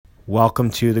Welcome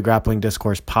to the Grappling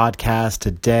Discourse podcast.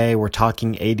 Today we're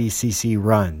talking ADCC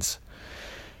runs.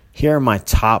 Here are my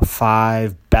top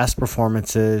 5 best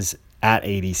performances at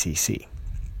ADCC.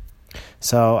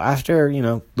 So after,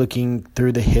 looking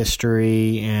through the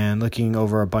history and looking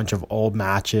over a bunch of old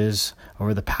matches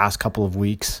over the past couple of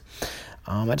weeks,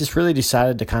 I just really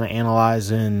decided to kind of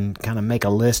analyze and kind of make a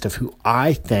list of who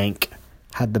I think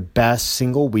had the best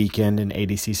single weekend in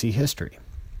ADCC history.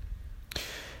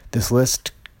 This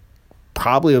list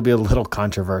probably will be a little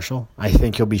controversial. I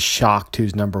think you'll be shocked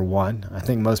who's number 1. I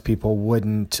think most people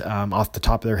wouldn't, off the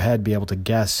top of their head, be able to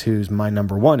guess who's my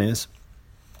number 1 is.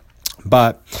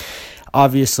 But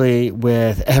obviously,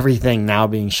 with everything now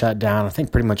being shut down, I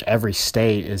think pretty much every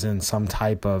state is in some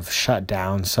type of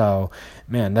shutdown. So,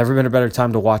 never been a better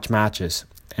time to watch matches.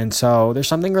 And so there's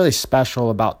something really special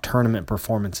about tournament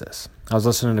performances. I was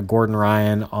listening to Gordon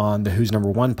Ryan on the Who's Number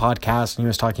 1 podcast, and he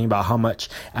was talking about how much,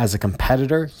 as a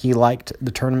competitor, he liked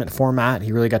the tournament format.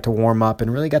 He really got to warm up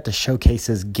and really got to showcase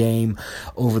his game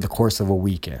over the course of a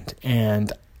weekend.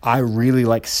 And I really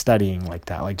like studying like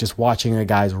that, like just watching a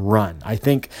guy's run. I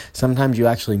think sometimes you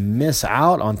actually miss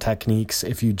out on techniques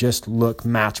if you just look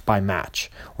match by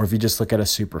match or if you just look at a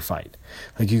super fight.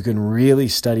 Like you can really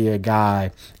study a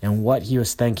guy and what he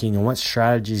was thinking and what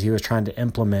strategies he was trying to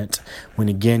implement when,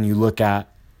 again, you look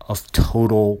at a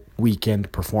total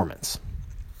weekend performance.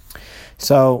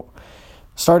 So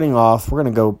starting off, we're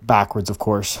going to go backwards, of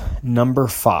course. Number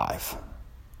 5,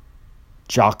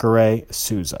 Jacare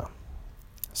Souza.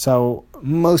 So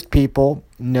most people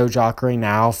know Jacare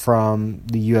now from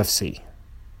the UFC.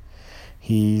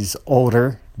 He's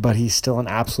older, but he's still an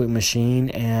absolute machine,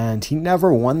 and he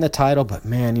never won the title, but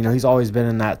he's always been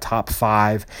in that top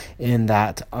 5 in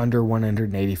that under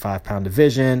 185-pound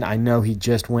division. I know he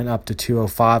just went up to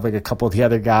 205 like a couple of the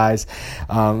other guys.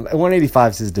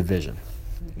 185 is his division.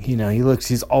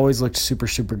 He's always looked super,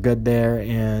 super good there,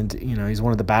 and, he's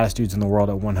one of the baddest dudes in the world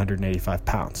at 185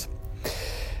 pounds.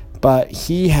 But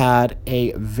he had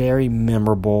a very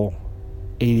memorable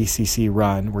ADCC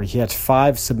run where he had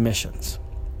 5 submissions.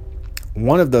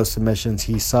 One of those submissions,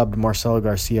 he subbed Marcelo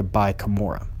Garcia by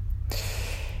Kimura.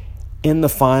 In the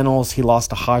finals, he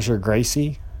lost to Roger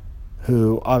Gracie,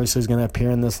 who obviously is going to appear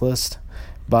in this list,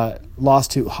 but lost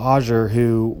to Roger,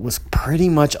 who was pretty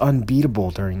much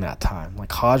unbeatable during that time.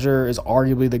 Like, Roger is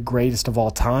arguably the greatest of all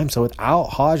time, so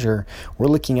without Roger, we're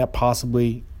looking at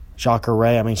possibly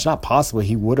Jacare. It's not possibly,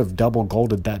 he would have double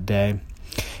golded that day.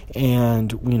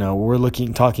 And, we're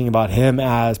talking about him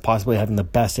as possibly having the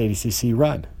best ADCC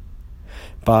run.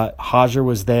 But Roger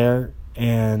was there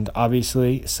and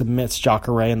obviously submits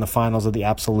Jacare in the finals of the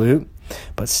Absolute,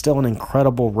 but still an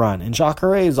incredible run. And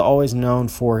Jacare is always known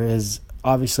for his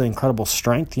obviously incredible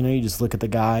strength. You just look at the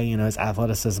guy, his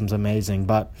athleticism is amazing,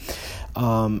 but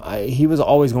he was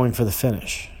always going for the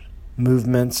finish.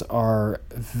 Movements are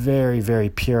very, very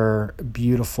pure,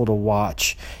 beautiful to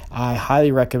watch. I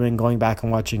highly recommend going back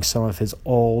and watching some of his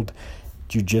old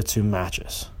jiu-jitsu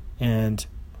matches. And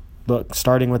look,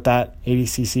 starting with that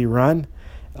ADCC run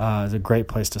is a great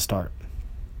place to start.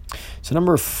 So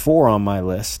number 4 on my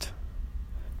list,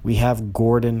 we have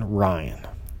Gordon Ryan.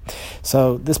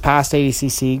 So this past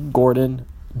ADCC, Gordon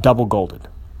double golded.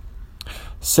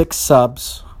 6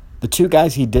 subs. The 2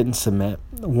 guys he didn't submit,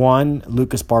 one,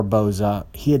 Lucas Barboza,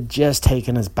 he had just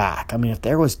taken his back. If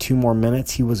there was 2 more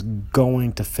minutes, he was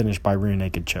going to finish by rear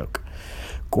naked choke.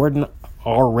 Gordon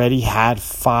already had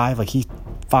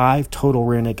 5 total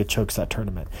rear naked chokes that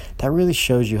tournament. That really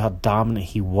shows you how dominant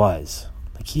he was.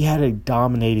 He had a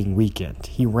dominating weekend.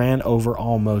 He ran over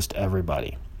almost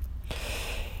everybody.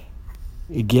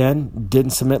 Again,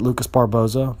 didn't submit Lucas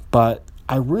Barboza, but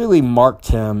I really marked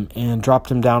him and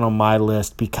dropped him down on my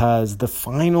list because the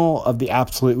final of the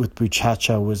Absolute with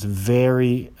Buchecha was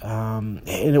very, and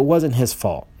it wasn't his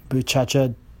fault.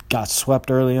 Buchecha got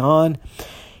swept early on.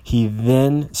 He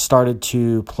then started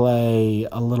to play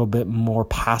a little bit more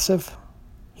passive.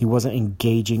 He wasn't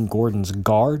engaging Gordon's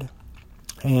guard.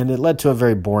 And it led to a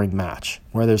very boring match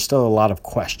where there's still a lot of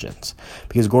questions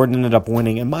because Gordon ended up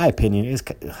winning. In my opinion, it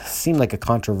seemed like a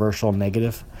controversial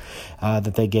negative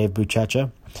that they gave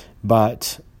Buchecha.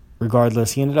 But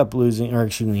regardless, he ended up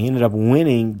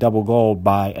winning double gold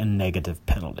by a negative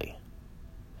penalty.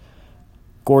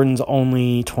 Gordon's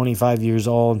only 25 years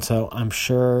old, so I'm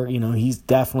sure, he's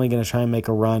definitely going to try and make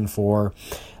a run for,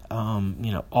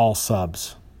 all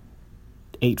subs.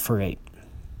 8 for 8.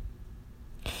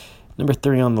 Number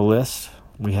 3 on the list,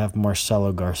 we have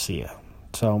Marcelo Garcia.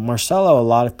 So Marcelo, a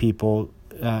lot of people,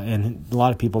 in a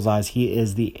lot of people's eyes, he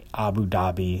is the Abu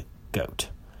Dhabi GOAT.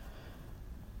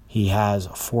 He has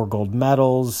 4 gold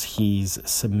medals. He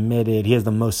has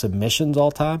the most submissions all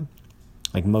time.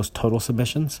 like most total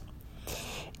submissions.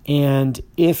 And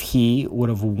if he would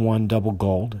have won double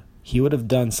gold, he would have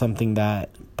done something that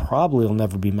probably will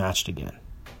never be matched again.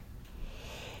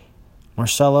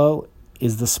 Marcelo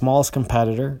is the smallest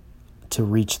competitor to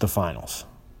reach the finals.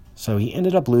 So he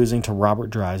ended up losing to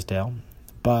Robert Drysdale,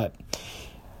 but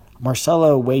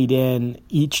Marcelo weighed in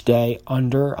each day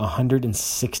under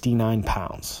 169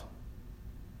 pounds.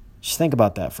 Just think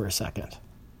about that for a second.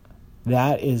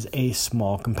 That is a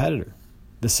small competitor.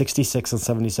 The 66 and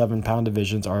 77 pound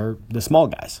divisions are the small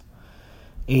guys.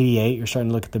 88, you're starting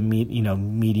to look at the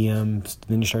medium,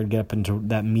 then you start to get up into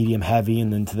that medium heavy,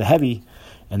 and then to the heavy,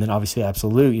 and then obviously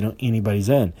absolute, anybody's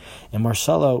in. And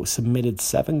Marcelo submitted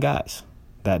 7 guys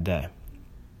that day.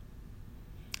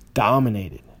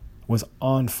 Dominated, was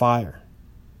on fire.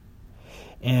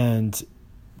 And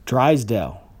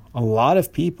Drysdale, a lot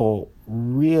of people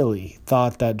really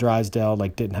thought that Drysdale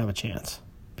didn't have a chance,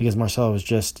 because Marcelo was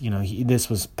just, this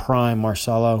was prime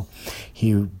Marcelo.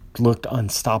 He looked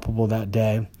unstoppable that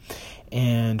day,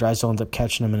 and Drysdale ends up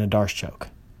catching him in a Darce choke.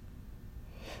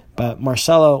 But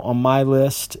Marcelo on my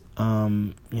list,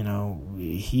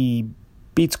 he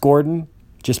beats Gordon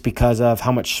just because of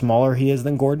how much smaller he is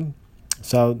than Gordon.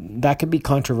 So that could be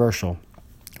controversial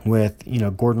with,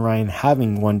 Gordon Ryan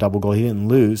having won double gold. He didn't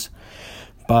lose.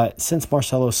 But since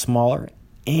Marcelo's smaller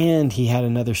and he had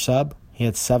another sub, he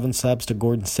had 7 subs to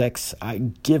Gordon 6, I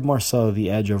give Marcelo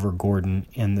the edge over Gordon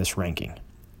in this ranking.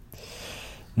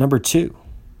 Number 2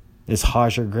 is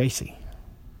Roger Gracie.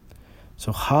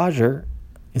 So Roger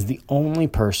is the only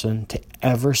person to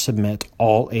ever submit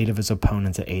all 8 of his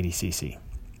opponents at ADCC.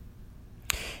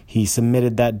 He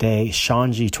submitted that day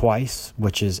Shanji twice,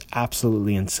 which is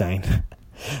absolutely insane.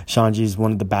 Shanji is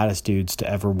one of the baddest dudes to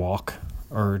ever walk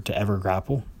or to ever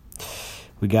grapple.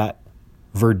 We got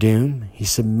Verdum. He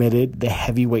submitted the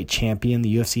heavyweight champion,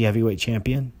 the UFC heavyweight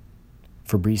champion,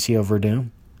 Fabricio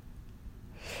Verdum.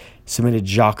 Submitted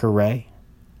Jacare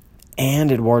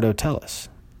and Eduardo Telles.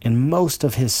 And most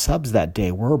of his subs that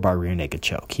day were by rear naked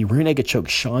choke. He rear naked choked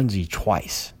Shanji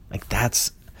twice.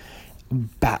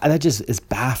 That just is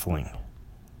baffling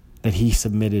that he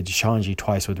submitted Shanji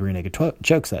twice with rear naked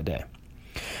chokes that day.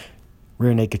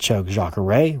 Rear naked choke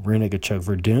Jacare, rear naked choke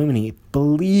Verdum, and he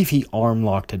believe he arm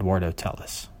locked Eduardo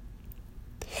Telles.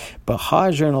 But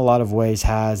Roger in a lot of ways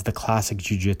has the classic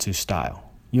jiu-jitsu style.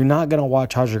 You're not going to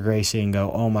watch Roger Gracie and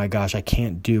go, oh my gosh, I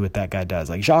can't do what that guy does.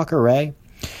 Like Jacare,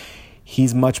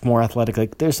 he's much more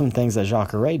athletic. There's some things that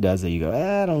Jacare does that you go,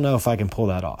 I don't know if I can pull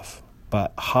that off.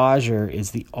 But Roger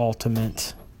is the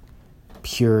ultimate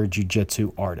pure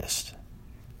jiu-jitsu artist.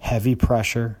 Heavy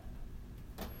pressure,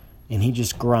 and he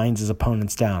just grinds his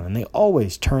opponents down. And they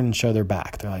always turn and show their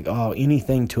back. They're like, oh,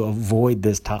 anything to avoid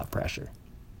this top pressure.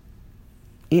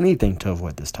 Anything to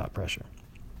avoid this top pressure.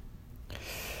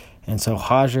 And so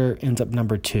Roger ends up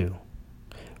number 2,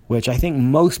 which I think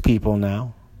most people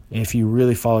now, if you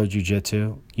really follow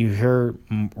jiu-jitsu, you hear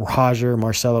Roger,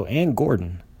 Marcelo, and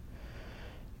Gordon,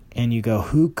 and you go,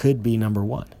 who could be number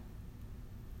 1?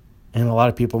 And a lot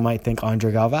of people might think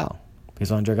Andre Galvao,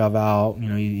 because Andre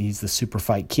Galvao, he's the super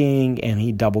fight king, and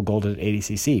he double golded at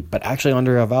ADCC. But actually,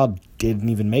 Andre Galvao didn't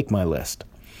even make my list.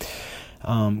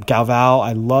 Galvao,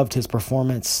 I loved his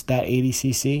performance that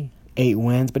ADCC, 8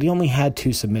 wins, but he only had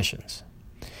 2 submissions.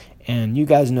 And you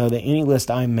guys know that any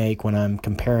list I make when I'm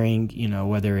comparing,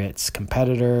 whether it's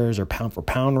competitors or pound for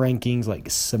pound rankings,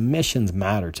 submissions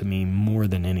matter to me more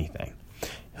than anything.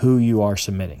 Who you are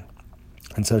submitting.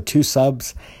 And so 2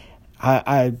 subs,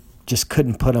 I just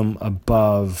couldn't put them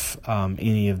above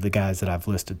any of the guys that I've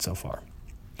listed so far.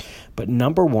 But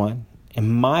number 1, in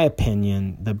my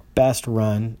opinion, the best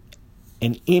run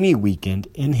in any weekend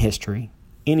in history,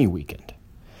 any weekend,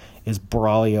 is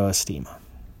Braulio Estima.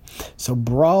 So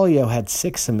Braulio had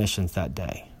 6 submissions that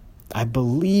day. I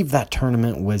believe that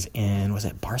tournament was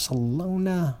it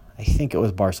Barcelona? I think it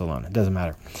was Barcelona. It doesn't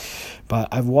matter. But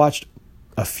I've watched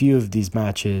a few of these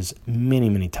matches many,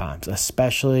 many times,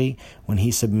 especially when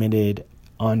he submitted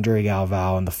Andre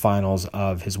Galvao in the finals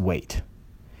of his weight.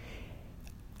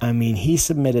 I mean, he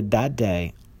submitted that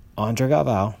day Andre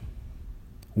Galvao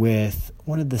with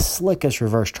one of the slickest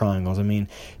reverse triangles. I mean,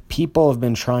 people have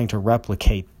been trying to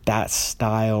replicate that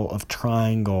style of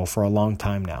triangle for a long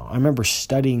time now. I remember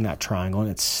studying that triangle, and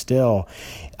it's still,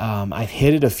 I've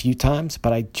hit it a few times,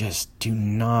 but I just do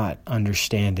not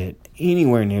understand it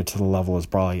anywhere near to the level as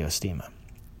Braulio Estima.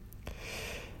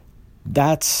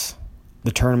 That's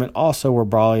the tournament also where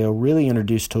Braulio really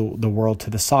introduced to the world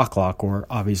to the sock lock, or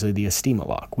obviously the Estima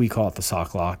lock. We call it the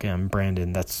sock lock, and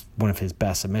Brandon, that's one of his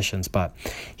best submissions, but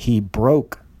he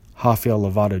broke Rafael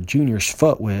Lovato Jr.'s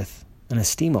foot with an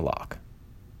Estima lock.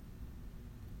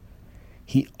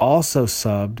 he also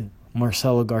subbed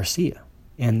Marcelo Garcia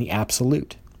in the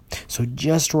absolute. So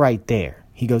just right there,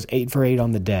 he goes 8 for 8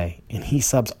 on the day, and he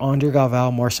subs Andre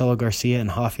Galvao, Marcelo Garcia, and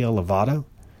Rafael Lovato.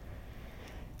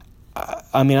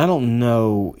 I mean, I don't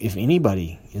know if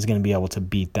anybody is going to be able to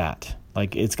beat that.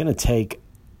 Like, it's going to take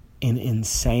an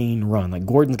insane run. Like,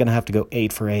 Gordon's going to have to go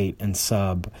 8 for 8 and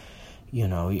sub,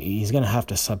 he's going to have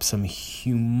to sub some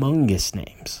humongous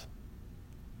names.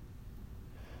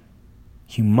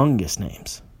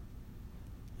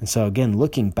 And so, again,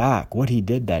 looking back, what he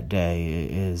did that day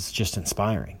is just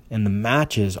inspiring. And the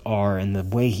matches are, and the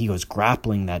way he was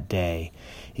grappling that day,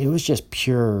 it was just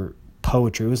pure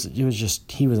poetry. It was just,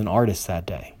 he was an artist that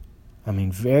day. I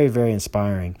mean, very, very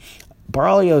inspiring.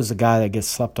 Braulio is a guy that gets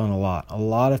slept on a lot. A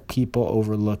lot of people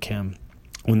overlook him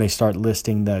when they start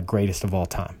listing the greatest of all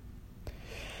time.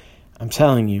 I'm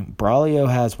telling you, Braulio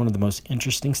has one of the most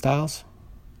interesting styles,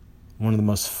 one of the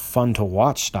most fun to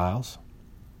watch styles.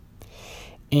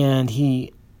 And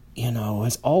he,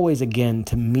 has always, again,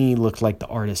 to me, looked like the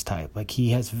artist type. Like, he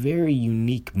has very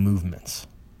unique movements.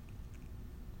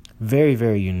 Very,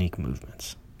 very unique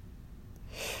movements.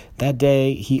 That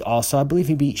day, he also, I believe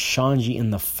he beat Shanji in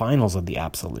the finals of the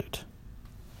Absolute.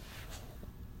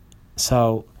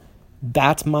 So,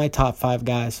 that's my top 5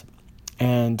 guys.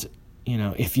 And,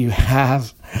 if you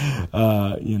have,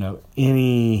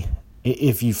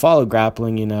 if you follow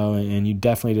grappling, and you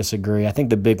definitely disagree, I think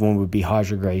the big one would be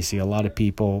Roger Gracie. A lot of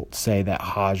people say that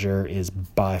Roger is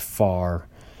by far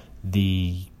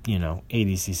the,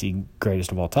 ADCC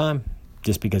greatest of all time,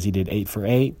 just because he did 8 for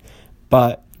 8.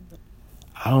 But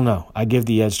I don't know. I give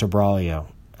the edge to Braulio.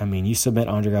 I mean, you submit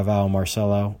Andre Galvao and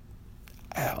Marcelo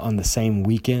on the same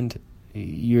weekend,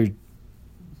 you're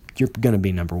going to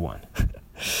be number one.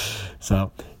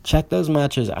 So check those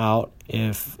matches out.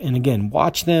 And again,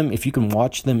 watch them if you can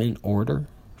watch them in order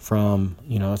from,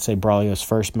 let's say Braulio's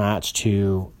first match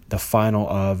to the final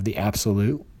of the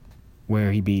Absolute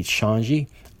where he beats Shanji.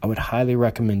 I would highly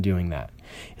recommend doing that.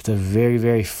 It's a very,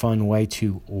 very fun way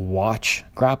to watch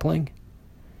grappling.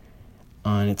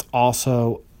 And it's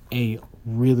also a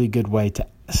really good way to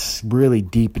really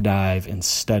deep dive and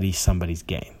study somebody's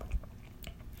game.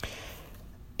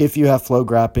 If you have flow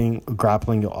grappling,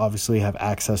 you'll obviously have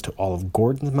access to all of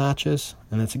Gordon's matches.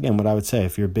 And that's, again, what I would say.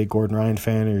 If you're a big Gordon Ryan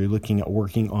fan or you're looking at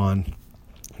working on,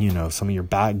 some of your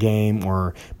back game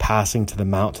or passing to the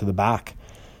mount to the back,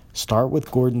 start with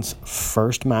Gordon's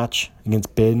first match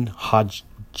against Ben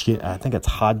Hodgkinson.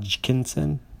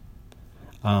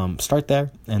 Start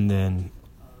there and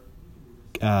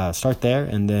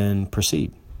then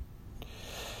proceed.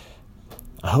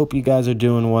 I hope you guys are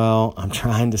doing well. I'm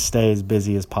trying to stay as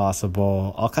busy as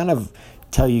possible. I'll kind of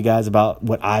tell you guys about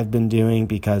what I've been doing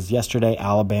because yesterday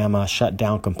Alabama shut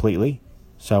down completely.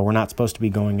 So we're not supposed to be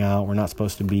going out. We're not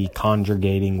supposed to be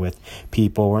congregating with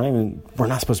people. We're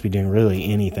not supposed to be doing really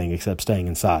anything except staying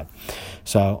inside.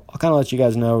 So I'll kind of let you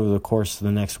guys know over the course of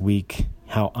the next week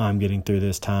how I'm getting through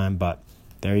this time. But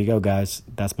there you go, guys.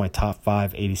 That's my top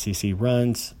 5 ADCC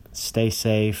runs. Stay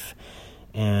safe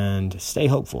and stay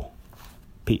hopeful.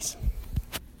 Peace.